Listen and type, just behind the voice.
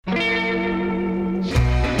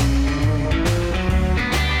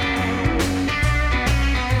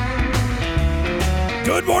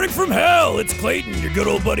Good morning from hell. It's Clayton, your good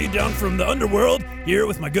old buddy down from the underworld, here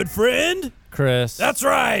with my good friend Chris. That's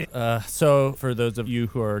right. So for those of you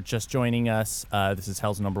who are just joining us, this is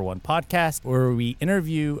Hell's #1 podcast, where we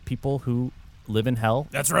interview people who live in hell.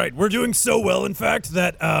 That's right. We're doing so well, in fact,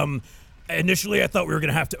 that initially I thought we were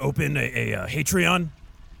going to have to open a Patreon.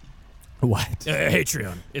 What?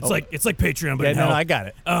 Patreon. It's like Patreon, but Yeah, in hell. no, I got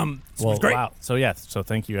it. So it's great. Wow. So so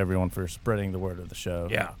thank you everyone for spreading the word of the show.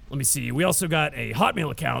 Yeah. Let me see. We also got a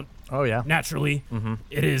Hotmail account. Oh yeah. Naturally. Mm-hmm.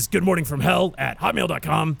 It is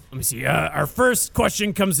goodmorningfromhell@hotmail.com. Let me see. Our first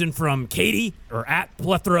question comes in from Katie, or at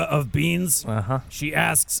Plethora of Beans. She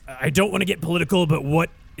asks, I don't want to get political, but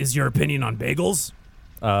what is your opinion on bagels?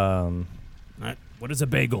 What is a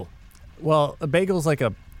bagel? Well, a bagel's like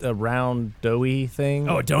a round doughy thing.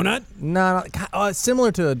 Oh, a donut? No,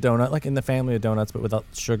 similar to a donut, like in the family of donuts, but without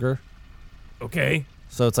sugar. Okay.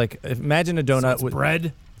 So it's like, imagine a donut So with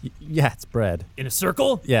bread Yeah, it's bread. in a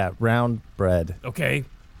circle? Yeah, round bread. Okay.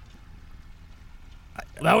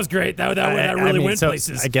 Well, that was great. That really went so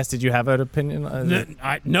places. I guess, did you have an opinion?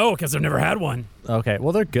 No, because I've never had one. Okay,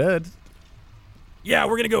 well they're good. Yeah,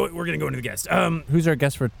 we're gonna go into the guest. Who's our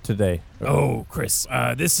guest for today? Oh, Chris.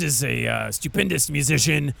 This is a stupendous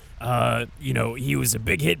musician. He was a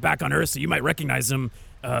big hit back on Earth, so you might recognize him.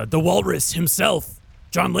 The Walrus himself,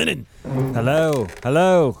 John Lennon. Hello.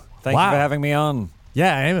 Thank you for having me on.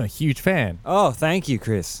 Yeah, I am a huge fan. Oh, thank you,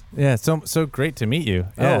 Chris. Yeah, so great to meet you.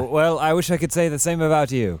 Yeah. Oh, well, I wish I could say the same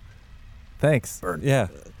about you. Thanks. Yeah.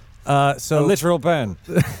 A literal burn.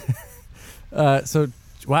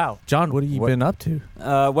 Wow, John, what have you been up to?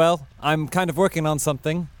 Well, I'm kind of working on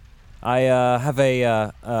something. I have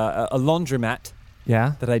a laundromat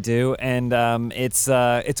Yeah. that I do, and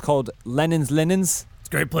it's called Lennon's Linens. It's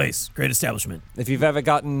a great place, great establishment. If you've ever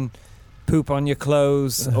gotten poop on your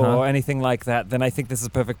clothes or anything like that, then I think this is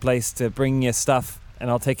a perfect place to bring your stuff, and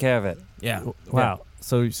I'll take care of it. Yeah. Wow.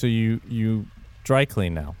 So you dry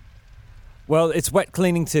clean now? Well, it's wet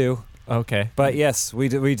cleaning too, Okay. but yes, we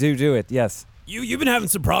do it. Yes. You've been having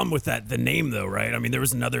some problem with the name though, right? I mean, there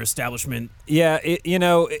was another establishment. Yeah,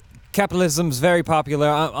 capitalism's very popular.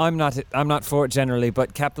 I'm not for it generally,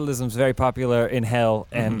 but capitalism's very popular in hell,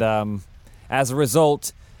 and as a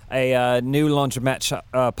result, a new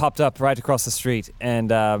laundromat popped up right across the street.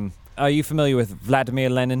 And are you familiar with Vladimir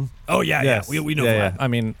Lenin? Oh yeah, Yes. yeah. We know Yeah. Vlad. I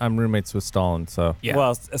mean, I'm roommates with Stalin, so. Yeah.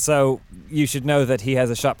 Well, so you should know that he has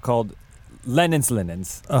a shop called Lenin's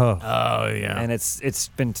Linens, Oh. Oh yeah. and it's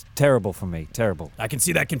been terrible for me. Terrible. I can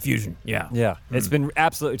see that confusion. Yeah. Yeah, it's been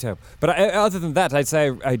absolutely terrible. But other than that, I'd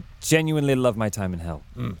say I genuinely love my time in hell.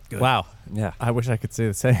 Good. Wow. Yeah. I wish I could say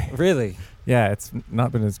the same. Really? Yeah, it's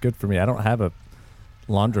not been as good for me. I don't have a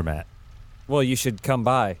laundromat. Well, you should come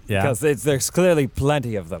by. Yeah. Because there's clearly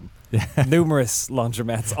plenty of them. Yeah. Numerous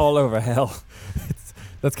laundromats all over hell.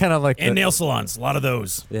 That's kind of like And nail salons, a lot of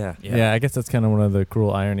those. Yeah. Yeah, I guess that's kind of one of the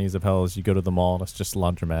cruel ironies of hell is you go to the mall and it's just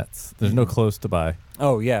laundromats. There's no clothes to buy.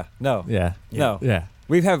 Oh, yeah. No. Yeah. No. Yeah.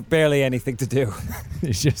 We have barely anything to do.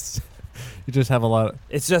 You just have a lot of,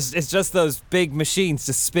 It's just those big machines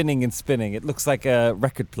just spinning and spinning. It looks like a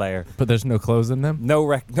record player. but there's no clothes in them. No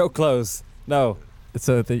clothes. No.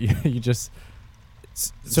 So that you just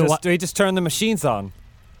We just turn the machines on.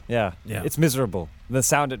 Yeah. Yeah. It's miserable. The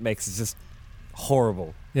sound it makes is just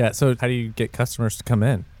horrible. Yeah, so how do you get customers to come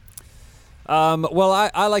in? Well,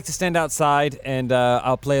 I like to stand outside and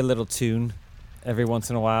I'll play a little tune every once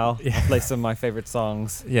in a while. Yeah. I'll play some of my favorite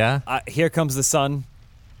songs. Yeah. Here Comes the Sun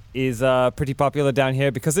is pretty popular down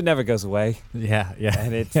here because it never goes away. Yeah, yeah.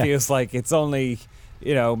 And it yeah. feels like it's only,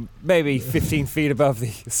 maybe 15 feet above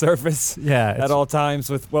the surface Yeah, at all times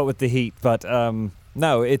with the heat. But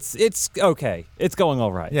no, it's okay. It's going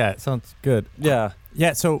all right. Yeah, it sounds good. Yeah.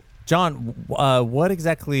 Yeah, so John, what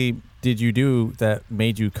exactly did you do that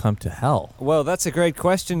made you come to hell? Well, that's a great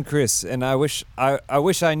question, Chris, and I wish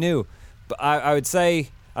I knew. But I would say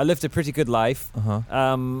I lived a pretty good life.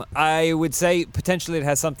 I would say potentially it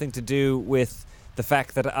has something to do with the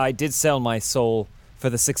fact that I did sell my soul for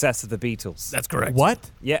the success of the Beatles. That's correct. What?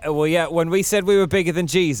 Yeah, well, yeah, when we said we were bigger than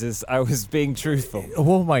Jesus, I was being truthful.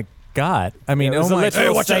 Oh my God! I mean, It was oh a my! literal Hey,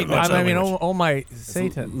 watch out, statement. watch out. I mean, oh my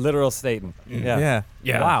Satan! Literal statement. Yeah.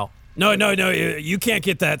 Yeah. Wow. No, you can't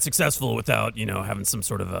get that successful without, having some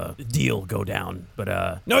sort of a deal go down.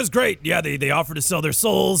 But no, it's great. Yeah, they offered to sell their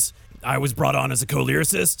souls. I was brought on as a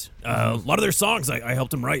co-lyricist. A lot of their songs I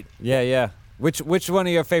helped them write. Yeah. Which one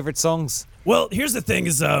of your favorite songs? Well, here's the thing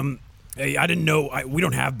is I didn't know, we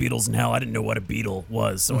don't have Beatles in hell. I didn't know what a Beatle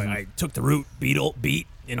was. So I took the root beat,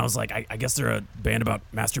 and I was like, I guess they're a band about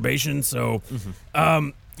masturbation. So,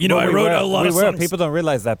 You know, Well, I wrote a lot of songs. People don't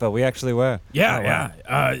realize that, but we actually were. Yeah, Oh, wow.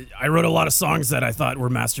 yeah. I wrote a lot of songs that I thought were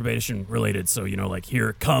masturbation related. So, you know, like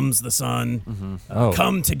Here Comes the Sun, Oh.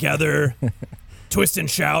 Come Together, Twist and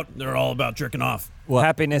Shout. They're all about jerking off. Well-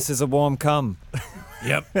 Happiness is a warm cum.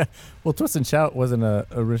 Yep. Well, Twist and Shout wasn't an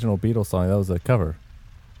original Beatles song. That was a cover.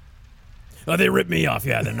 Oh, they ripped me off.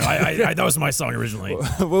 Yeah, then I that was my song originally.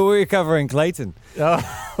 Well, we were covering Clayton.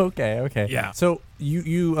 Oh, okay. Yeah. So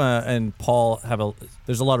you and Paul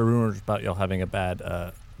there's a lot of rumors about y'all having a bad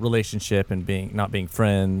relationship and not being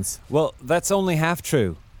friends. Well, that's only half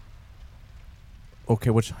true. Okay,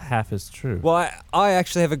 which half is true? Well, I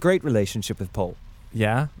actually have a great relationship with Paul.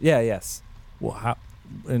 Yeah. Yeah, yes. Well, how?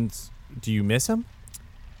 And do you miss him?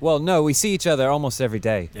 Well, no, we see each other almost every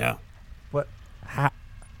day. Yeah. What?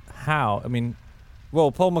 How? I mean,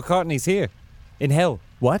 Well, Paul McCartney's here, in hell.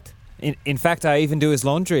 what? In fact, I even do his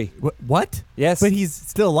laundry. What? Yes. But he's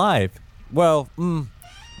still alive. Well,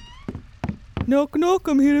 Knock, knock,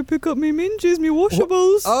 I'm here to pick up me minges, me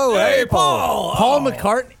washables. Oh, Hey, Paul. Paul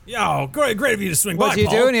McCartney. Yeah, great of you to swing What by, are you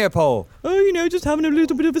Paul. doing here, Paul? Oh, you know, just having a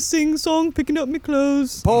little bit of a sing-song, picking up me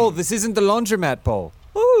clothes. Paul, this isn't the laundromat, Paul.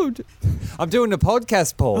 Oh, I'm doing a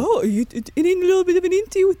podcast, Paul. oh, you in a little bit of an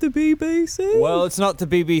inty with the BBC? Well, it's not the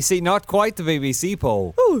BBC, not quite the BBC,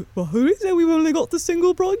 Paul. Oh, well, who is it? We've only got the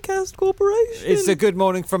Single Broadcast Corporation. It's the Good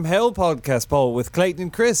Morning from Hell podcast, Paul, with Clayton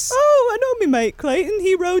and Chris. Oh, I know me mate Clayton.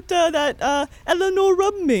 He wrote that Eleanor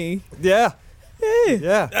Rub Me. Yeah, Yeah.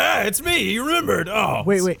 yeah. Ah, it's me. You remembered. Oh.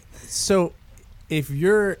 Wait. So, if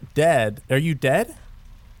you're dead, are you dead?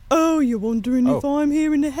 Oh, you're wondering if Oh. I'm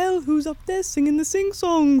here in the hell? Who's up there singing the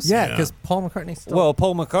sing-songs? Yeah, Yeah. because Paul McCartney's still. Well,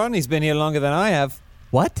 Paul McCartney's been here longer than I have.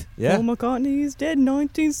 what? Yeah. Paul McCartney is dead.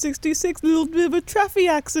 1966. Little bit of a traffic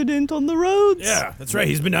accident on the roads. Yeah, that's right.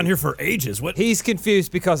 He's been down here for ages. What? He's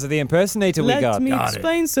confused because of the impersonator we Let got. me Got it.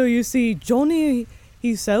 explain. So you see, Johnny,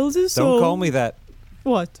 he sells his soul. Don't call me that.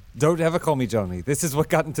 What? Don't ever call me Johnny. This is what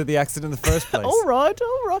got into the accident in the first place. All right.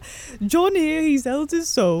 John here, he sells his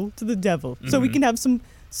soul to the devil, so we can have some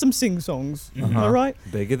sing-songs. All right.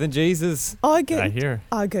 Bigger than Jesus. I I hear.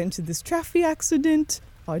 get into this traffic accident.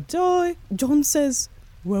 I die. John says,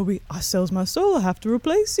 "Well, I sells my soul. I have to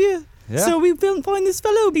replace you." Yeah. So we find this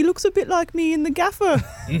fellow. He looks a bit like me in the gaffer.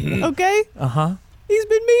 Okay. Uh-huh. He's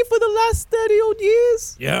been me for the last 30 odd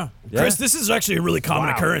years. Yeah. Yeah. Chris, this is actually a really common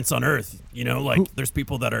Wow. occurrence on Earth. You know, like there's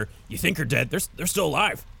people that you think are dead. They're still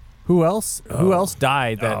alive. Who else? Who else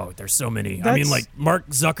died? That Oh, there's so many. I That's- mean, like Mark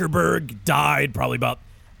Zuckerberg died probably about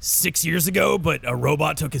 6 years ago, but a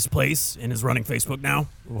robot took his place and is running Facebook now.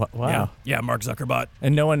 Wow. Yeah, Mark Zuckerberg.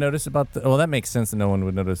 And no one noticed about the. Well, that makes sense that no one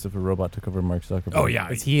would notice if a robot took over Mark Zuckerberg. Oh, yeah.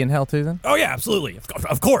 Is he in hell too then? Oh yeah, absolutely.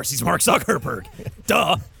 Of course, he's Mark Zuckerberg.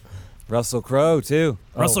 Duh. Russell Crowe, too.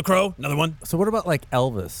 Russell Crowe, another one. So what about like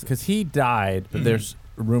Elvis? Because he died, but there's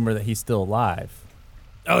a rumor that he's still alive.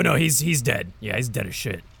 Oh no, he's dead. Yeah, he's dead as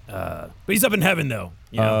shit. But he's up in heaven though.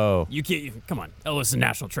 You know? Oh. You can't. Come on, Elvis is a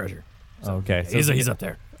national treasure. Okay. So He's up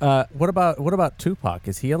there. what about Tupac?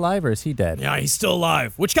 Is he alive or is he dead? Yeah, he's still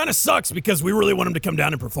alive, which kind of sucks because we really want him to come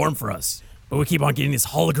down and perform for us. But we keep on getting this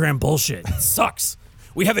hologram bullshit. It sucks.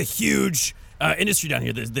 We have a huge industry down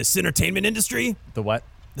here, this entertainment industry. The what?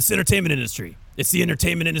 This entertainment industry. It's the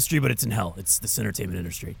entertainment industry, but it's in hell. It's this entertainment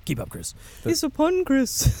industry. Keep up, Chris. It's a pun,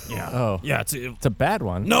 Chris. Yeah. Oh. Yeah, It's a bad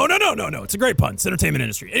one. no. It's a great pun. It's entertainment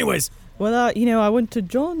industry. Anyways, Well, I went to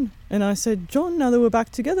John and I said, John, now that we're back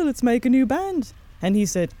together, let's make a new band. And he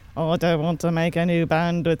said, oh, I don't want to make a new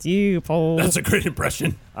band with you, Paul. that's a great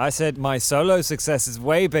impression. I said my solo success is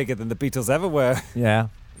way bigger than the Beatles ever were. Yeah.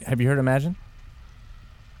 Have you heard Imagine?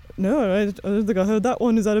 No, I don't think I heard that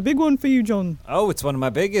one. Is that a big one for you, John? Oh, it's one of my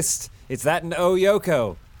biggest. It's that and Oh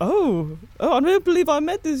Yoko. Oh, I don't believe I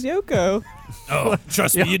met this Yoko. Oh,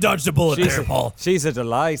 trust me, you dodged a bullet there, Paul. She's a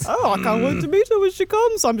delight. Oh, I can't wait to meet her when she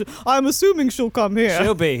comes. I'm assuming she'll come here.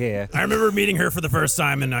 She'll be here. I remember meeting her for the first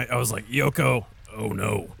time, and I was like, Yoko, oh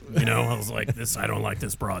no. You know, I was like, I don't like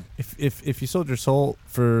this broad. If you sold your soul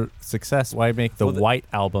for success, why make the white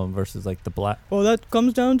album versus like the black? Well, that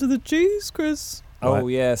comes down to the cheese, Chris. Oh, What?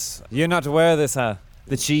 yes. You're not aware of this, huh?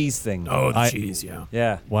 The cheese thing. Oh, the I- cheese, yeah.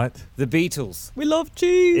 Yeah. What? The Beatles. We love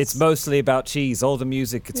cheese. It's mostly about cheese. All the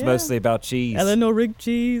music, it's Yeah. mostly about cheese. Eleanor Rigg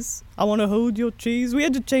cheese. I want to hold your cheese. We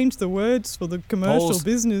had to change the words for the commercial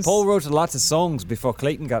business. Paul wrote a lot of songs before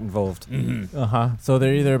Clayton got involved. Uh-huh. So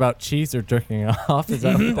they're either about cheese or jerking off. Is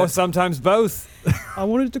that Or sometimes both. I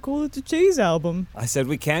wanted to call it the cheese album. I said,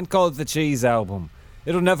 we can't call it the cheese album.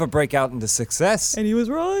 It'll never break out into success. And he was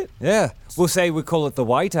right. Yeah. We'll say we call it the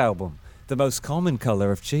white album. The most common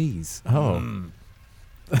color of cheese. Oh.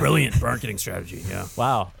 Brilliant marketing strategy, yeah.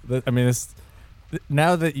 Wow. I mean,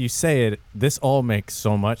 now that you say it, this all makes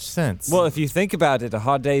so much sense. Well, if you think about it, A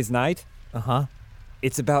Hard Day's Night, uh-huh.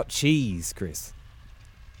 it's about cheese, Chris.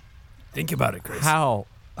 Think about it, Chris. How?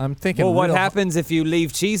 I'm thinking. Well, what real- happens if you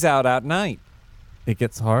leave cheese out at night? It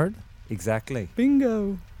gets hard. Exactly.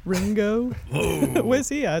 Bingo. Ringo. Whoa. Where's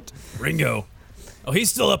he at? Ringo. Oh, he's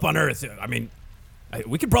still up on Earth. I mean,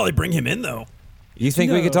 we could probably bring him in, though. You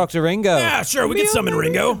think we No. could talk to Ringo? Yeah, sure, we could summon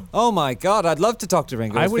Ringo. Oh my God, I'd love to talk to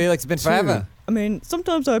Ringo. I I would feel like it's been too. forever. I mean,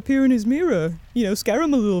 sometimes I appear in his mirror, scare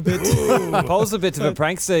him a little bit. Paul's a bit of a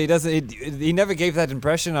prankster. He doesn't. He never gave that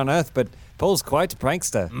impression on Earth, but Paul's quite a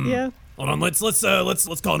prankster. Yeah. Hold on, let's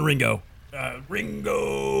call in Ringo.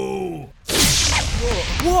 Ringo.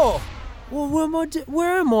 What? Well,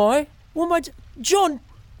 where am I? What am I? John,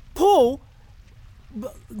 Paul,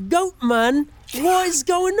 Goatman. What is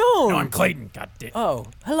going on? No, I'm Clayton. God damn. Oh,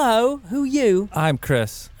 hello. Who are you? I'm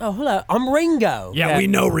Chris. Oh, hello. I'm Ringo. Yeah, we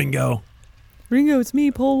know Ringo. Ringo, it's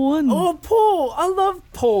me, Paul 1. Oh, Paul. I love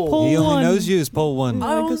Paul. Paul. He only one. knows you as Paul One.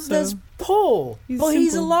 I Oh, guess so. there's Paul. He's But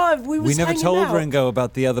he's simple. alive. We We never hanging told out. Ringo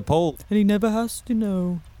about the other Paul. And he never has to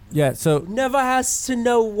know. Yeah. So Never has to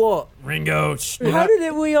know what. Ringo. How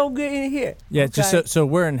did we all get in here? yeah, just Okay. so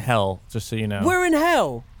we're in hell. Just so you know. We're in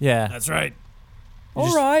hell. yeah. That's right. All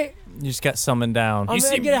just- right. You just got summoned down. I'm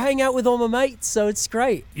seem- going to hang out with all my mates, so it's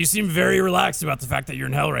great. You seem very relaxed about the fact that you're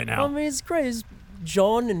in hell right I now. mean, it's great. It's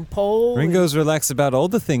John and Paul. Ringo's relaxed about all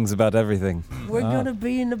the things about everything. We're going to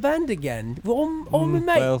be in the band again. All my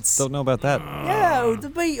Well, mates. don't know about that. Yeah, the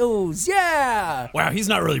Beatles. Yeah. Wow, he's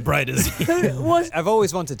not really bright, is he? What? I've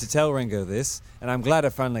always wanted to tell Ringo this, and I'm glad I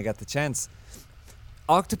finally got the chance.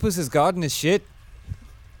 Octopus's Garden is shit.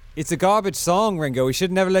 It's a garbage song, Ringo. We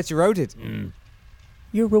should never let you wrote it.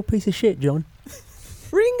 You're a real piece of shit, John.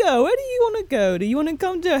 Ringo, where do you want to go? Do you want to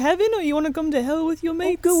come to heaven or you want to come to hell with your I'll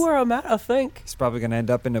mates? go where I'm at, I think. He's probably going to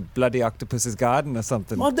end up in a bloody Octopus's Garden or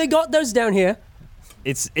something. Oh, they got those down here.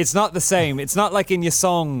 It's not the same. It's not like in your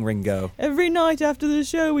song, Ringo. Every night after the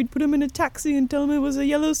show, we'd put him in a taxi and tell him it was a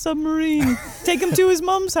yellow submarine. Take him to his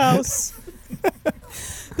mum's house.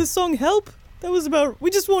 The song Help, that was about, we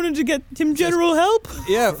just wanted to get him general help.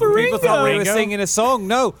 Yeah, For people thought we were Ringo. singing a song.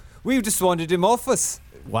 No, we just wanted him off us.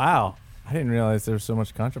 Wow. I didn't realize there was so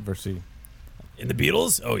much controversy. In the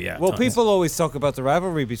Beatles? Oh, yeah. Well, tons. people always talk about the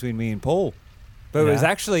rivalry between me and Paul. But it was Yeah.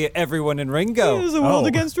 actually everyone in It Ringo. was a world Oh.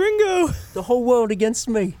 against Ringo. The whole world against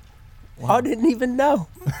me. I didn't even know.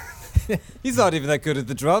 He's not even that good at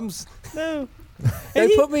the drums. No. They And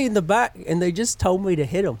he- put me in the back and they just told me to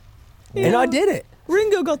hit him. And I did it.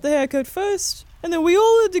 Ringo got the haircut first. And then we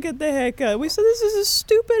all had to get the haircut. We said, this is a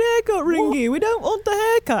stupid haircut, Ringy. We don't want the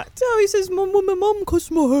haircut. So he says, my mum cuts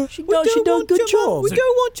my hair. She We does- she don't done want good your mum- job. We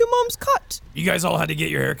don't want your mum's cut. You guys all had to get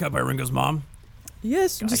your hair cut by Ringo's mom?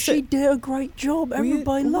 Yes, just She did a great job.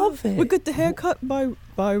 Everybody loved it. We got the haircut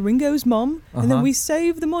by Ringo's mum, and then we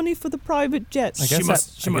saved the money for the private jets. I guess She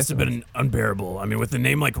must I have guess been unbearable. I mean, with a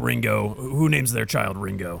name like Ringo, who names their child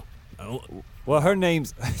Ringo? Well, her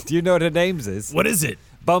name's. Do you know what her name's is? What is it?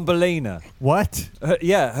 Bumbelina. What?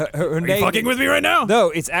 Yeah, her Are name. you fucking with me right now?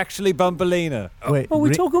 No, it's actually Bumbelina. Wait. Are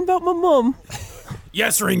we talking about my mum?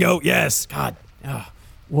 Yes, Ringo. Yes. God. Ah.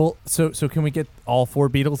 Well, so can we get all 4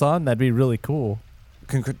 Beatles on? That'd be really cool.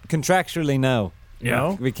 Contractually, no. Yeah.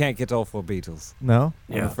 No? We can't get all 4 Beatles. No?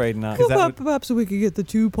 I'm Yeah. afraid not. Well, that would- perhaps we could get the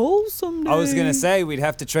 2 poles someday. I was gonna say we'd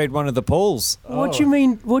have to trade one of the poles. What you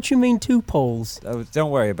mean? What you mean? 2 poles?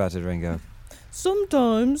 Don't worry about it, Ringo.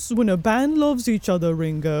 Sometimes when a band loves each other,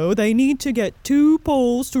 Ringo, they need to get 2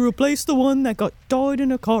 poles to replace the one that died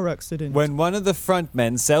in a car accident. When one of the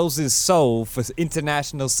frontmen sells his soul for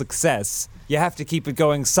international success, you have to keep it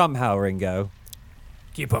going somehow, Ringo.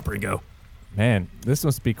 Keep up, Ringo. Man, this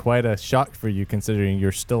must be quite a shock for you considering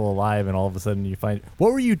you're still alive and all of a sudden you find.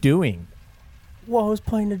 What were you doing? Well, I was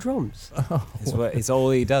playing the drums. It's all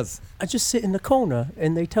he does. I just sit in the corner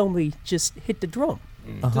and they tell me just hit the drum.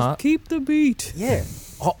 Uh-huh. Just keep the beat. Yeah.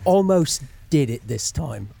 I almost did it this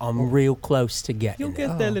time. I'm real close to getting You'll it.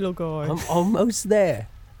 get there, little guy. I'm almost there.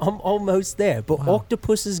 I'm almost there. But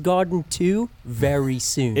Octopus's Garden 2, very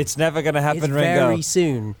soon. It's never gonna happen, It's Ringo. very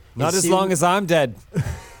soon. Not as long as I'm dead.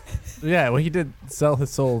 Yeah, well, he did sell his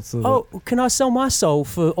soul. So Oh, can I sell my soul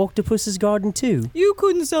for Octopus's Garden 2? You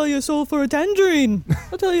couldn't sell your soul for a tangerine.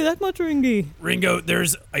 I'll tell you that much, Ringy. Ringo,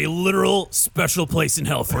 there's a literal special place in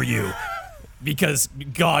hell for you. Because,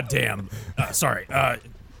 goddamn. Sorry.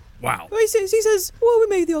 Wow. He says, well, we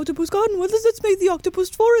made the octopus garden. Well, let's make the octopus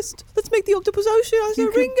forest. Let's make the octopus ocean. I said,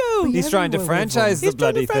 You could Ringo. be He's trying to everywhere with franchise He's the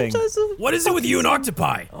trying bloody to thing. franchise the What is it with you and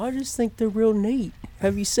octopi? I just think they're real neat.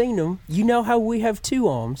 Have you seen them? You know how we have 2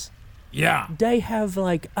 arms? Yeah. They have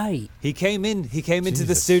like 8. He came into the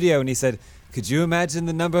Jesus. studio and he said, Could you imagine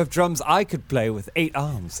the number of drums I could play with 8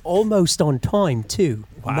 arms? Almost on time, too.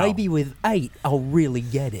 Wow. Maybe with 8, I'll really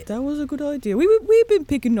get it. That was a good idea. We've been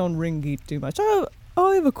picking on Ringy too much. I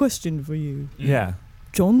have a question for you. Yeah.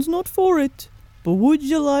 John's not for it, but would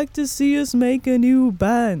you like to see us make a new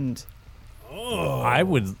band? I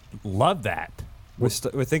would love that. We're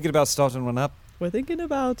thinking about starting one up. We're thinking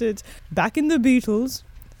about it. Back in the Beatles,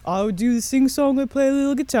 I would do the sing-song, I'd play a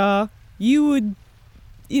little guitar. You would,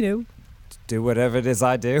 Do whatever it is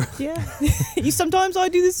I do. yeah. Sometimes I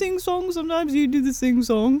do the sing-song, sometimes you do the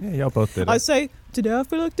sing-song. Yeah, y'all both did I it. say, today I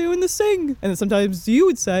feel like doing the sing. And then sometimes you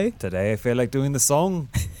would say, Today I feel like doing the song.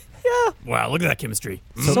 yeah. Wow, look at that chemistry.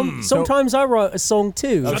 Sometimes I write a song,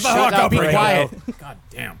 too. Shut the fuck up, be Ringo. quiet. God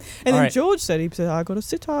damn. And then Alright. George said, I got a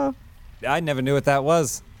sitar. I never knew what that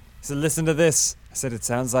was. So listen to this. I said it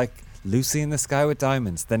sounds like Lucy in the Sky with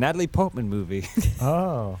Diamonds, the Natalie Portman movie.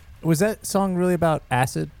 Oh. Was that song really about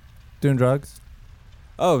acid? Doing drugs?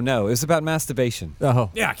 Oh no, it was about masturbation.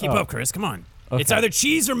 Oh. Yeah, keep up, Chris. Come on. Okay. It's either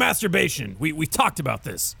cheese or masturbation. We talked about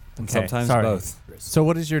this. And Okay, sometimes sorry. both. So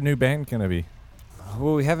what is your new band going to be?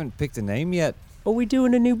 Well, we haven't picked a name yet. Are we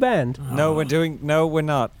doing a new band? No, we're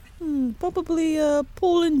not. Probably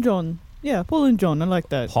Paul and John. Yeah, Paul and John. I like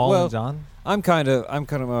that. Paul Well- and John? I'm kind of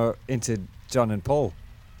more into John and Paul.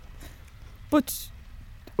 But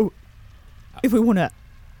if we want to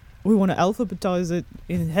alphabetize it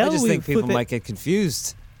in hell, I just we think people flip it. might get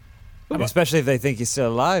confused. Well, Especially if they think you're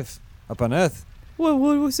still alive up on Earth. Well,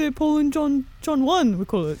 we say Paul and John 1, we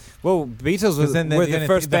call it. Well, Beatles Because were the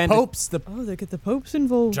first band. The Popes. Oh, they get the popes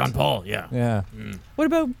involved. John Paul, yeah. Yeah. What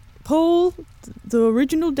about Paul, the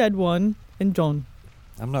original dead one, and John?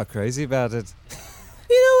 I'm not crazy about it.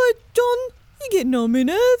 You know what, John? You're getting on my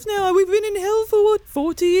nerves now. We've been in hell for,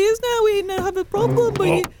 40 years now? We didn't have a problem, but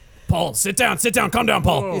you... Paul, sit down, calm down,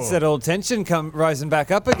 Paul. It's that old tension rising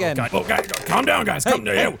back up again. God. Oh, guys, calm down, guys. Calm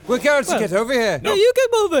down. Yeah. We're going to get over here. No, you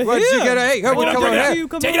come over Why here. did you get hey, come Bring it on, up, come bring it over up. here. You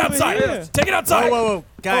come Take it over outside. here. Take it outside. Whoa,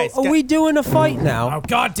 guys. Are we doing a fight now? Oh,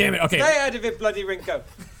 God damn it. Okay. Stay out of it, bloody Rinko.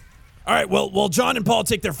 All right, well, while John and Paul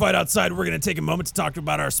take their fight outside, we're going to take a moment to talk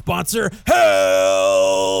about our sponsor,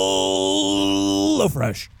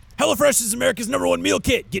 HelloFresh. HelloFresh is America's #1 meal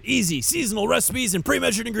kit. Get easy, seasonal recipes and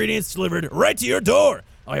pre-measured ingredients delivered right to your door.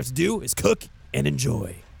 All you have to do is cook and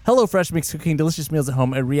enjoy. HelloFresh makes cooking delicious meals at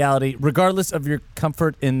home a reality, regardless of your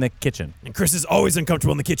comfort in the kitchen. And Chris is always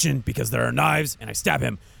uncomfortable in the kitchen because there are knives, and I stab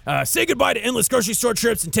him. Say goodbye to endless grocery store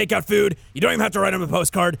trips and takeout food. You don't even have to write him a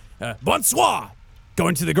postcard. Bonsoir.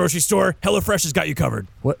 Going to the grocery store, HelloFresh has got you covered.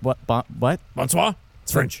 What? Bonsoir?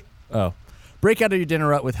 It's French. Oh. Break out of your dinner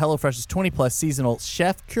rut with HelloFresh's 20-plus seasonal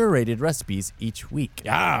chef-curated recipes each week.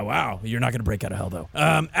 Ah, wow. You're not going to break out of hell, though.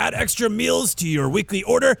 Add extra meals to your weekly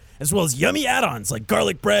order, as well as yummy add-ons like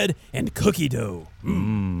garlic bread and cookie dough.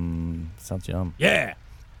 Sounds yum. Yeah.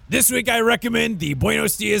 This week, I recommend the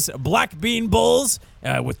Buenos Dias Black Bean Bowls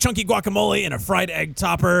with chunky guacamole and a fried egg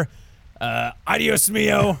topper. Adios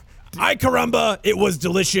mio. Ay caramba, it was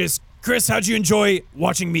delicious. Chris, how'd you enjoy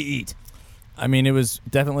watching me eat? I mean, it was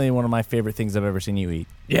definitely one of my favorite things I've ever seen you eat.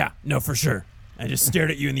 Yeah, no, for sure. I just stared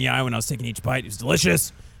at you in the eye when I was taking each bite. It was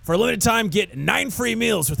delicious. For a limited time, get 9 free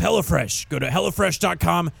meals with HelloFresh. Go to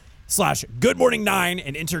HelloFresh.com/GoodMorning9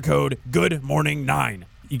 and enter code GoodMorning9.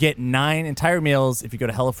 You get 9 entire meals if you go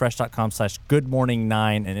to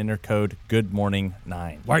HelloFresh.com/GoodMorning9 and enter code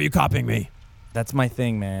GoodMorning9. Why are you copying me? That's my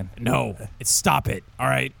thing, man. No, it's stop it, all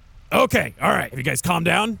right? Okay, all right. Have you guys calmed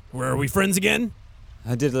down? Are we friends again?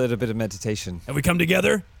 I did a little bit of meditation. Have we come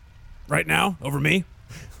together right now over me?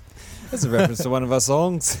 That's a reference to one of our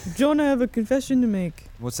songs. John, I have a confession to make.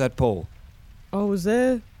 What's that, Paul? I was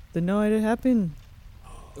there the night it happened.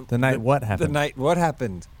 The night what The happened? night what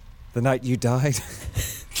happened? The night you died?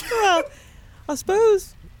 Well, I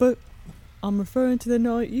suppose, but I'm referring to the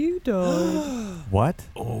night you died. What?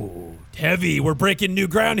 Oh, heavy. We're breaking new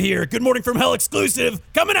ground here. Good Morning from Hell exclusive.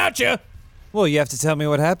 Coming at you. Well, you have to tell me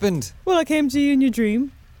what happened. Well, I came to you in your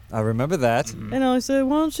dream, I remember that. and I said,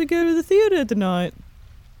 why don't you go to the theater tonight?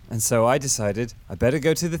 And so I decided I better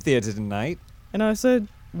go to the theater tonight. And I said,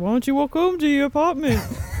 why don't you walk home to your apartment?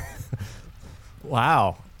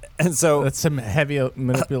 Wow. And so That's some heavy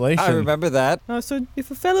manipulation. I remember that. And I said,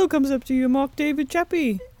 if a fellow comes up to you, Mark David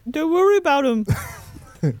Chappie, don't worry about him.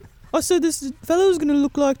 I said, this fellow's going to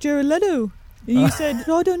look like Jared Leto. And you said,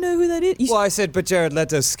 I don't know who that is. Well, I said, but Jared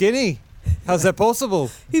Leto's skinny. How's that possible?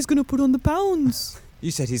 He's going to put on the pounds.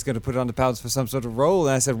 You said he's going to put on the pounds for some sort of role.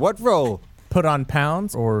 And I said, what role? Put on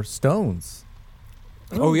pounds or stones?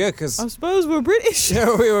 Oh, yeah, because I suppose we're British.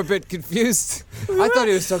 yeah, we were a bit confused. I thought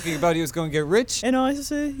he was talking about he was going to get rich. And I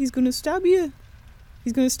said, he's going to stab you.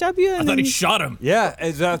 He's gonna stab you, I and thought then he shot him. Yeah,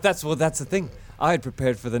 that's the thing. I had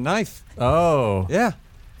prepared for the knife. Oh. Yeah.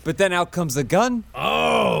 But then out comes the gun,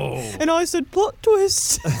 Oh. and I said plot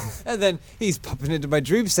twist. and then he's popping into my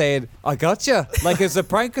dream saying, I gotcha, like it's a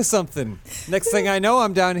prank or something. Next thing I know,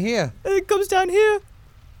 I'm down here. And it comes down here,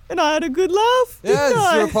 and I had a good laugh. Yeah, didn't it's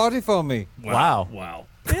I? a party for me. Wow. Wow.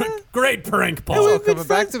 Yeah. Great prank, It's Paul. all we've been coming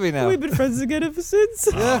back friends- to me now. We've been friends together ever since.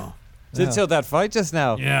 Yeah. Until that fight just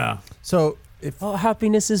now. Yeah. So if Oh,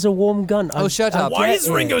 happiness is a warm gun. Oh, shut up. Why get is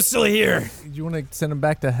it. Ringo still here? you want to send him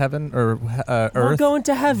back to heaven or We're Earth? going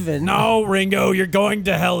to heaven. No, Ringo, you're going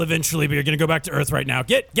to hell eventually, but you're going to go back to Earth right now.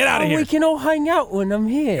 Get out of Oh, here. we can all hang out when I'm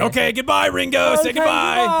here. Okay, goodbye, Ringo. Say Okay,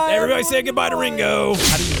 goodbye. goodbye, Everybody say everyone, goodbye to goodbye. Ringo.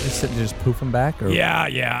 How do you just poof him back? Or? Yeah.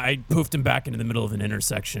 I poofed him back into the middle of an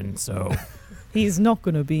intersection, so. He's not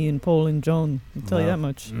gonna be in Paul and John. I'll tell you No. that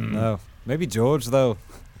much. No. Maybe George, though.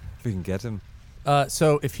 If we can get him.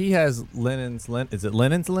 So if he has is it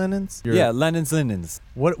Lennon's? Yeah, Linens.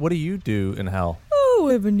 What do you do in hell? Oh,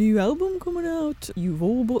 we have a new album coming out. You've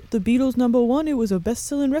all bought the Beatles #1. It was a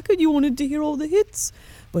best-selling record. You wanted to hear all the hits,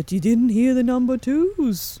 but you didn't hear the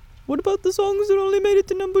 #2s. What about the songs that only made it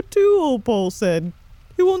to #2? Old Paul said.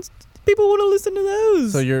 People want to listen to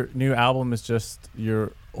those. So your new album is just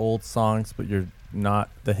your old songs, but you're not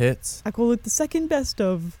the hits. I call it the second best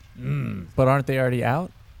of. But aren't they already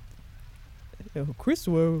out? Oh, Chris,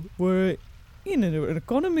 we're in an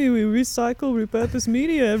economy. We recycle, repurpose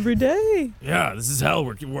media every day. Yeah, this is hell.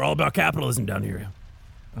 We're all about capitalism down here.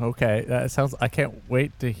 Okay, that sounds. I can't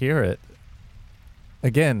wait to hear it.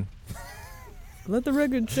 Again. Let the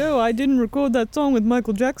record show I didn't record that song with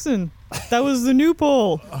Michael Jackson. That was the new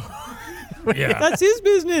Paul. Yeah. That's his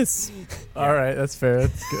business. All right, that's fair.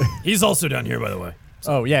 That's good. He's also down here, by the way.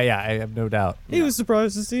 Oh yeah, I have no doubt. He was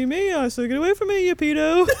surprised to see me. I said, "Get away from me, you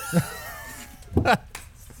pedo."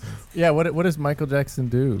 Yeah, what does Michael Jackson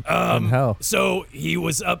do in hell? So he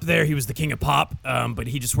was up there. He was the king of pop, but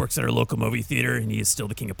he just works at our local movie theater, and he is still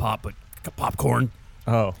the king of pop, but popcorn.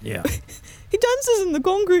 Oh, Yeah. He dances and the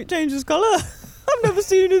concrete changes color. I've never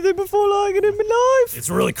seen anything before like it in my life. It's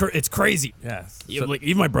really it's crazy. yes. Yeah, like,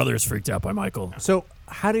 even my brother is freaked out by Michael. So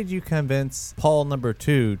how did you convince Paul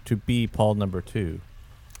 #2 to be Paul #2?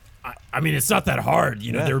 I mean, it's not that hard.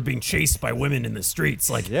 You know, Yeah. they were being chased by women in the streets.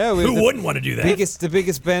 Like, Yeah, we're who the wouldn't want to do that? The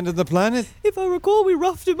biggest band on the planet. If I recall, we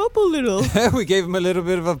roughed him up a little. We gave him a little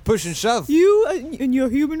bit of a push and shove. You in your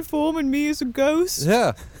human form and me as a ghost.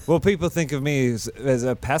 Yeah. Well, people think of me as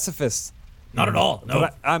a pacifist. Not at all. No.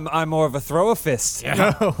 But I'm more of a thrower fist.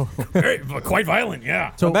 Yeah. Quite violent.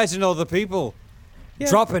 Yeah. So- Imagine all the people Yeah.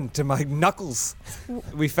 dropping to my knuckles.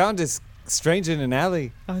 We found this stranger in an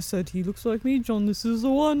alley. I said, he looks like me, John. This is the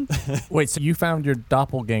one. Wait, so you found your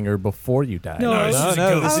doppelganger before you died? No, No, it's No, just a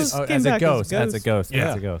no, ghost. this is- Oh, came as a back ghost, as a ghost, Yeah.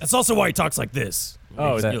 as a ghost. That's also why he talks like this.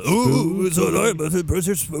 Oh, He's, that- ooh, it's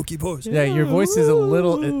a smoky voice. Yeah, your voice is a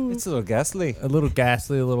little, It's a little ghastly. a little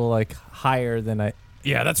ghastly, a little like higher than I.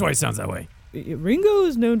 Yeah, that's why he sounds that way. Ringo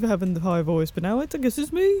is known for having the high voice, but now I guess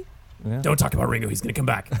it's me. Yeah. Don't talk about Ringo. He's going to come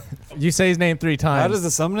back. You say his name 3 times. How does the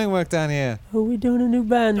summoning work down here? Are we doing a new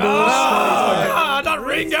band? Not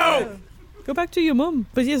Ringo! Go back to your mum.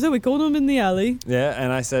 But yeah, so we called him in the alley. Yeah,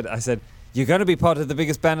 and I said, you're going to be part of the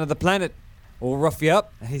biggest band on the planet. We'll rough you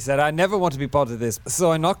up. And he said, I never want to be part of this.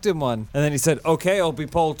 So I knocked him one. And then he said, okay, I'll be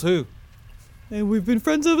Paul too. And we've been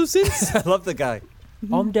friends ever since. I love the guy.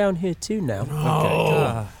 I'm down here too now.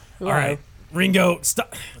 Oh. All right. Ringo,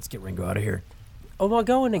 stop. Let's get Ringo out of here. Oh, am I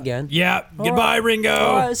going again? Yeah. Goodbye, Ringo.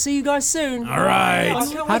 All right, see you guys soon. All right. I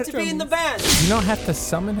can't wait to be in the band. You don't have to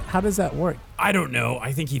summon. How does that work? I don't know.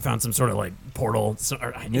 I think he found some sort of like portal. Is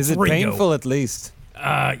it Ringo. painful at least?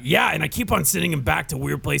 Yeah, and I keep on sending him back to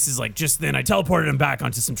weird places. Like just then, I teleported him back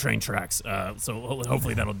onto some train tracks. So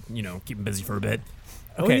hopefully that'll keep him busy for a bit.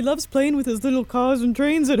 Oh, he loves playing with his little cars and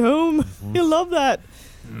trains at home. He'll love that.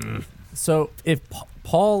 So if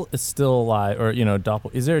Paul is still alive, or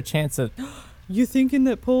Doppel, is there a chance that? You thinking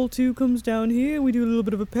that Paul 2 comes down here? We do a little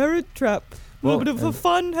bit of a parrot trap. A little bit of a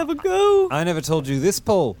fun, have a go. I never told you this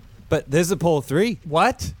Paul, but there's a Paul 3.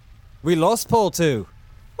 What? We lost Paul 2.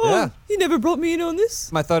 Oh, Yeah. you never brought me in on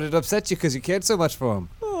this? I thought it upset you because you cared so much for him.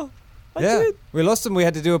 Oh, I yeah. did. We lost him. We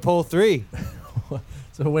had to do a Paul 3.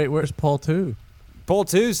 So wait, where's Paul 2? Paul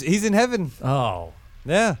 2's in heaven. Oh.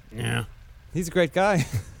 Yeah. Yeah. He's a great guy.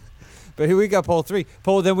 But here we got Paul 3.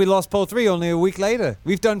 Then we lost Paul 3 only a week later.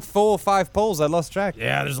 We've done 4 or 5 polls. I lost track.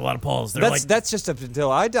 Yeah, there's a lot of Pauls. That's just up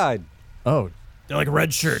until I died. Oh. They're like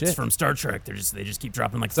red shirts Shit. from Star Trek. They just keep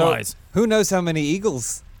dropping like So flies. who knows how many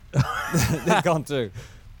eagles they've gone through.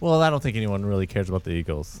 Well, I don't think anyone really cares about the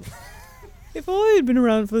Eagles. If I had been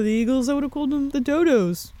around for the Eagles, I would have called them the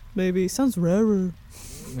Dodos. maybe. Sounds rarer.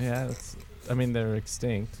 Yeah, I mean, they're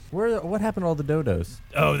extinct. What happened to all the dodos?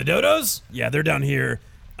 Oh, the dodos? Yeah, they're down here.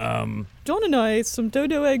 John and I ate some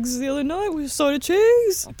dodo eggs the other night with side of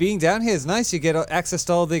cheese. Being down here is nice. You get access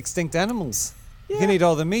to all the extinct animals. You can Yeah. eat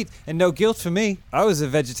all the meat, and no guilt for me. I was a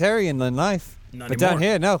vegetarian in life, Not but down anymore.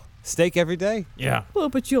 here, no, steak every day. Yeah. Well,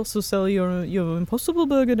 but you also sell your Impossible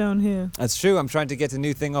Burger down here. That's true. I'm trying to get a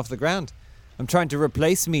new thing off the ground. I'm trying to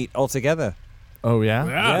replace meat altogether. Oh, yeah?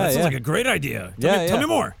 Yeah, that sounds yeah. like a great idea. Yeah, Tell yeah. me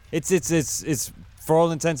more. It's for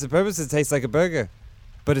all intents and purposes, it tastes like a burger,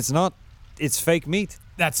 but it's not. It's fake meat.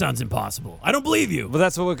 That sounds impossible. I don't believe you. Well,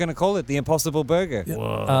 that's what we're gonna call it, the Impossible Burger.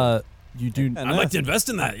 Whoa. You do. And I'd like to invest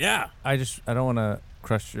in that. Yeah. I don't want to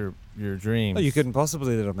crush your dreams. Oh, you couldn't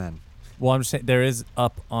possibly, little man. Well, I'm just saying, there is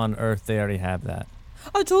up on Earth, they already have that.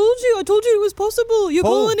 I told you it was possible. You're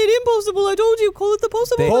Paul. calling it impossible. I told you, call it the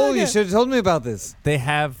Possible Paul, Burger. you should have told me about this. They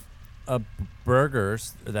have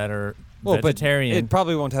burgers that are Well, vegetarian. but it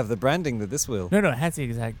probably won't have the branding that this will. No, it has the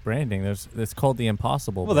exact branding. It's called the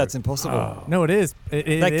Impossible Well, Burger. that's impossible. No, it is.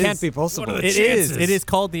 It that is. can't be possible. What are the It is. chances? It is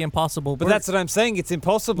called the Impossible But Burger. that's what I'm saying. It's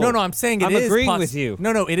impossible. No, I'm saying I'm it is agreeing with you.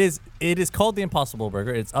 No, it is. It is called the Impossible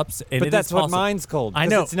Burger. It's up. But that's what mine's called. I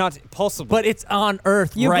 'cause know. It's not possible. But it's on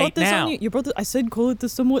Earth You right brought this now. on you brought this, I said call it the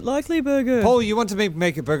Somewhat Likely Burger. Paul, you want to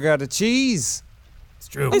make a burger out of cheese? It's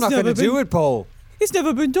true. I'm It's not going to never do been- it, Paul. It's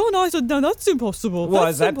never been done. I said, no, that's impossible. Well, That's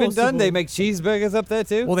has that been done? impossible. They make cheeseburgers up there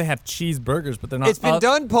too? Well, they have cheeseburgers, but they're not. It's been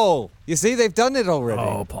done, Paul. You see, they've done it already.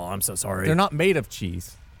 Oh, Paul, I'm so sorry. They're not made of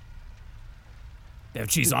cheese. They have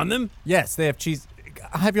cheese on them? Yes, they have cheese.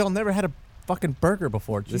 Have y'all never had a fucking burger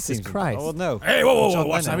before? This Jesus seems Christ! Oh, well, no. Hey, whoa, John,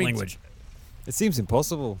 watch why that not? language. It seems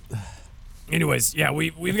impossible. Anyways, yeah,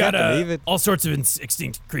 we've can't got believe it. all sorts of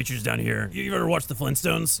extinct creatures down here. You ever watch the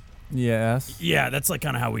Flintstones? Yes. Yeah, that's like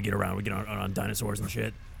kind of how we get around. We get on dinosaurs and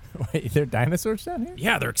shit. Wait, there are dinosaurs down here?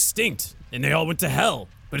 Yeah, they're extinct, and they all went to hell.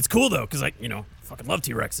 But it's cool though, cause fucking love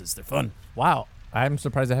T-Rexes. They're fun. Wow. I'm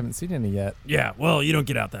surprised I haven't seen any yet. Yeah, well, you don't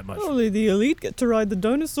get out that much. Only the elite get to ride the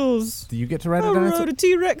dinosaurs. Do you get to ride I a dinosaur? rode a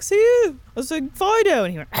T-Rex here. I said, Fido.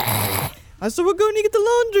 And he went, I said, we're going to get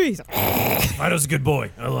the laundry. He's like, Fido's a good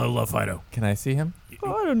boy. I love Fido. Can I see him?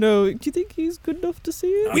 oh, I don't know. Do you think he's good enough to see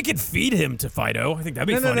it? We could feed him to Fido. I think that'd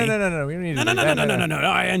be No. funny. No. We don't need to No, do that. no.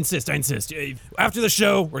 I insist. After the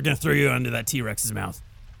show, we're gonna throw you into that T-Rex's mouth.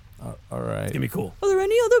 All right. It's gonna be cool. Are there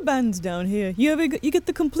any other bands down here? You get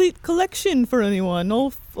the complete collection for anyone?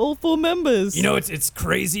 All 4 members? You know, it's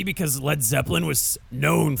crazy because Led Zeppelin was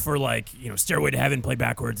known for Stairway to Heaven, play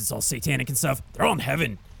backwards. It's all satanic and stuff. They're all in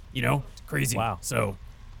heaven. It's crazy. Wow. So,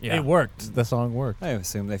 yeah, It worked. The song worked. I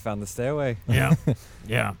assume they found the stairway. yeah,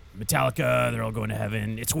 yeah. Metallica, they're all going to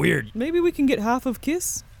heaven. It's weird. Maybe we can get half of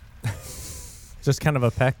Kiss? Just kind of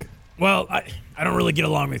a peck. Well, I don't really get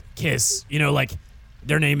along with Kiss.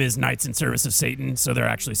 Their name is Knights in Service of Satan, so they're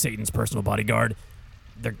actually Satan's personal bodyguard.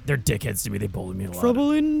 They're dickheads to me. They bully me a lot.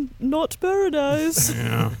 Trouble in Not Paradise.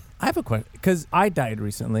 Yeah. I have a question because I died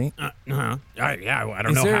recently. I don't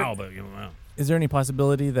Is know there- how, but well. Is there any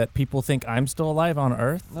possibility that people think I'm still alive on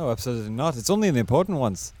Earth? No, absolutely not. It's only the important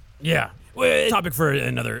ones. Yeah. Well, topic for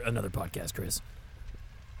another podcast, Chris.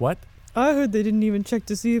 What? I heard they didn't even check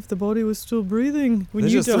to see if the body was still breathing when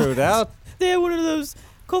They you just threw died. it out. They had one of those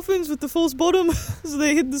coffins with the false bottom, so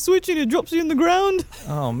they hit the switch and it drops you in the ground.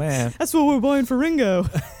 Oh man. That's what we're buying for Ringo.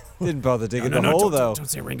 Didn't bother digging No, the hole, don't, though. Don't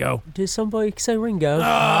say Ringo. Did somebody say Ringo?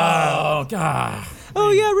 Oh, God.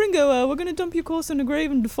 Oh yeah, Ringo, we're gonna dump your corpse in a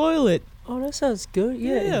grave and defile it. Oh, that sounds good.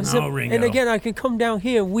 Yeah. Yeah. So- Oh, Ringo. and again, I can come down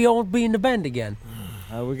here. We all be in the band again.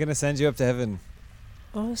 We're going to send you up to heaven.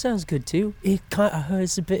 Oh, that sounds good too. I heard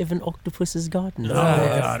it's a bit of an octopus's garden. Oh,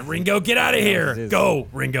 God. Ringo, get out of it here. is. Go,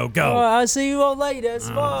 Ringo, go. All right, I'll see you all later. It's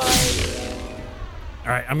fine. All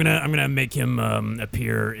right, I'm gonna make him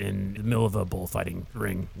appear in the middle of a bullfighting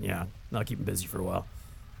ring. Yeah, I'll keep him busy for a while.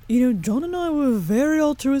 You know, John and I were very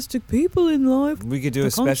altruistic people in life. We could do The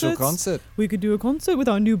a special concerts? concert. We could do a concert with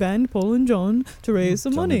our new band, Paul and John, to raise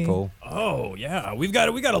some John and money. Paul. Oh yeah, we got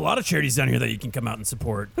a lot of charities down here that you can come out and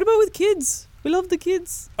support. What about with kids? We love the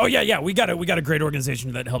kids. Oh yeah, we got a great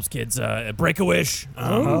organization that helps kids. Break-A-Wish.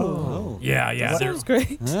 Oh. Yeah, they're- Sounds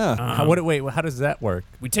great. Yeah. Wait, how does that work?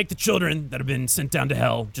 we take the children that have been sent down to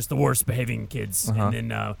hell, just the worst behaving kids, and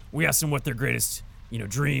then we ask them what their greatest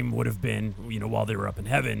dream would have been while they were up in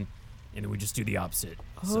heaven, and then we just do the opposite.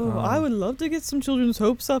 Oh, I would love to get some children's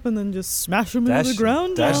hopes up and then just smash them into the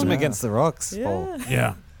ground. Dash down. them against the rocks, Paul.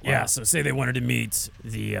 Yeah. Yeah. So say they wanted to meet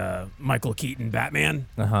the Michael Keaton Batman,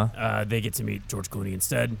 they get to meet George Clooney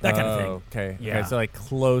instead. That kind of thing. Okay. Yeah. Okay, so like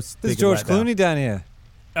close. There's thinking George about that. Clooney down here.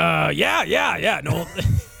 Yeah. No.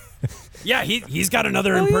 Yeah, he's got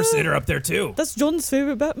another Oh, yeah. impersonator up there too. That's John's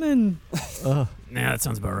favorite Batman. Nah, that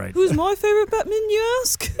sounds about right. Who's my favorite Batman, you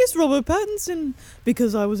ask? It's Robert Pattinson,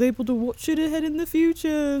 because I was able to watch it ahead in the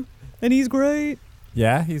future. And he's great.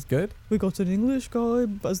 Yeah, he's good. We got an English guy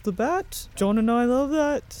as the Bat. John and I love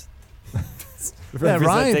that. Yeah, Ryan,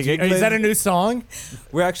 Representing is that a England. new song?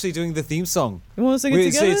 We're actually doing the theme song. You want to sing it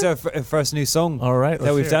It's together? our first new song All right,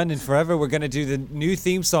 that we've done in forever. We're going to do the new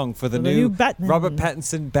theme song for the For the new new Batman. Robert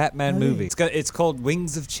Pattinson Batman Okay. movie. It's called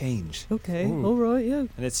Wings of Change, Okay, Ooh. all right, yeah.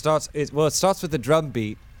 and it starts with the drum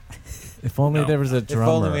beat. If only No. there was a If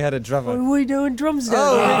drummer. only we had a What drummer. are we doing drums now?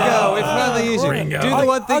 Oh, Ringo, we finally use you. Ringo. Do the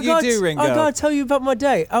one thing you do, Ringo. I gotta tell you about my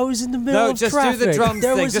day. I was in the middle No, of just traffic. do the drums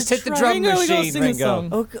There thing. was Just a hit the tra- drum Ringo, we gotta machine, sing a Ringo.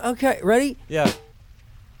 song. Okay, ready? Yeah.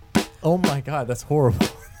 Oh my God, that's horrible.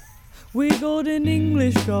 We got an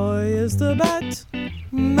English guy as the Bat.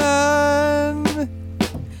 Man,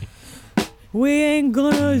 We ain't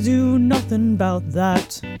gonna do nothing about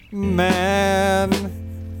that. man.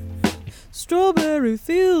 Strawberry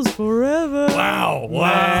fields forever. Wow!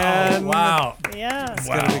 Man. Wow! Yeah. It's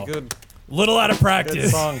Wow! gonna be good. Little out of Good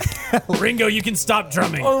practice. song. Ringo, you can stop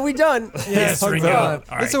drumming. Oh, are we done? yes, Hold Ringo. on. All It's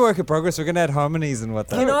right. a work in progress. We're gonna add harmonies and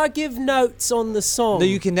whatnot. Can I give notes on the song? No,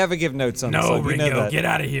 you can never give notes on the No, song. You know Ringo, that. get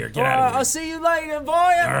out of here. Get All out right, of I'll here. see you later. Bye,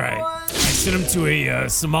 All everyone. right. I sent him to a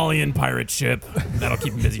Somalian pirate ship. That'll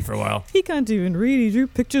keep him busy for a while. He can't even read. He drew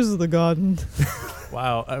pictures of the garden.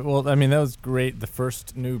 Wow. Well, I mean, that was great. The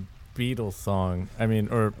first new Beatles song. I mean,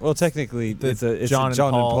 or Well, technically, it's a John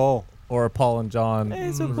John and and Paul. or Paul and John.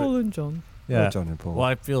 Hey, so Paul and John. Yeah. John and Paul. Well,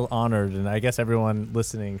 I feel honored, and I guess everyone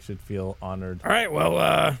listening should feel honored. All right.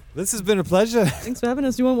 Well, This has been a pleasure. Thanks for having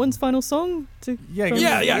us. You want one final song? Yeah,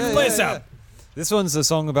 yeah, play us out. This one's a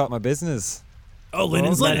song about my business. Oh,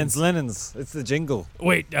 Lennon's Lennon's. Lennon's. It's the jingle.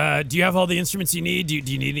 Wait, do you have all the instruments you need? Do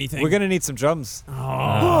you need anything? We're gonna need some drums.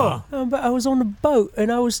 Oh, But I was on a boat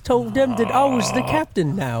and I was told them that I was the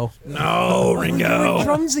captain now. no, Doing Ringo.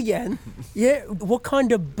 drums again. Yeah. What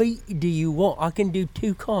kind of beat do you want? I can do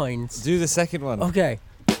two kinds. Do the second one. Okay.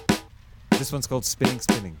 This one's called Spinning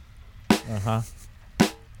Spinning. Uh-huh.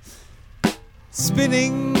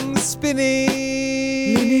 Spinning, spinning.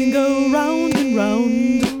 Spinning go round and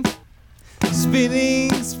round.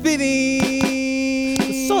 Spinning, spinning.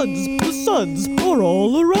 The suds are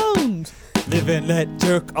all around. Live and let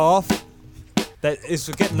jerk off. That is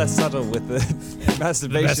we're getting less subtle with the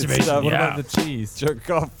masturbation, masturbation, stuff. What yeah. about the cheese? Jerk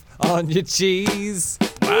off on your cheese.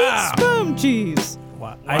 Wow. Sperm cheese.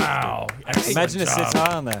 Wow. Wow. Excellent Imagine a job.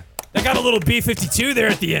 sitar on there. They got a little B-52 there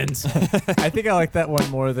at the end. I think I like that one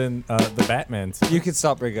more than the Batman's. You can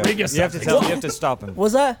stop, Ringo. Ringo, You have to stop. tell. You have to stop him.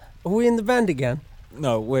 Was that? Are we in the band again?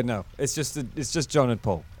 No, no. It's just John and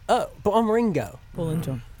Paul. Oh, but I'm Ringo. Paul and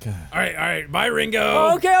John. All right. Bye,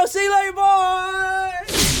 Ringo. Okay, I'll see you later. Bye.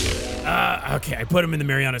 Okay, I put him in the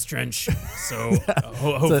Marianas Trench, so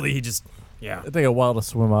hopefully he just, yeah. It'll take a while to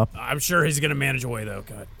swim up. I'm sure he's gonna manage away though.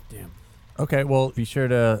 God damn. Okay, well, be sure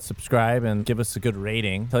to subscribe and give us a good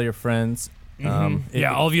rating. Tell your friends.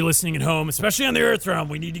 Yeah, all of you listening at home, especially on the Earth Realm,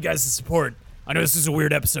 we need you guys to support. I know this is a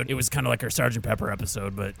weird episode. It was kind of like our Sgt. Pepper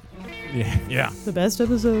episode, but yeah. The best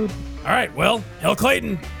episode. All right, well, Hell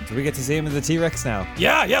Clayton. Do we get to see him in the T-Rex now?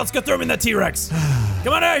 Yeah, let's go throw him in that T-Rex.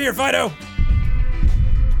 Come on out here, Fido.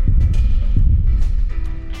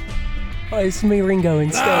 Oh, it's me, Ringo,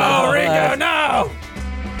 instead. Oh, Ringo, no!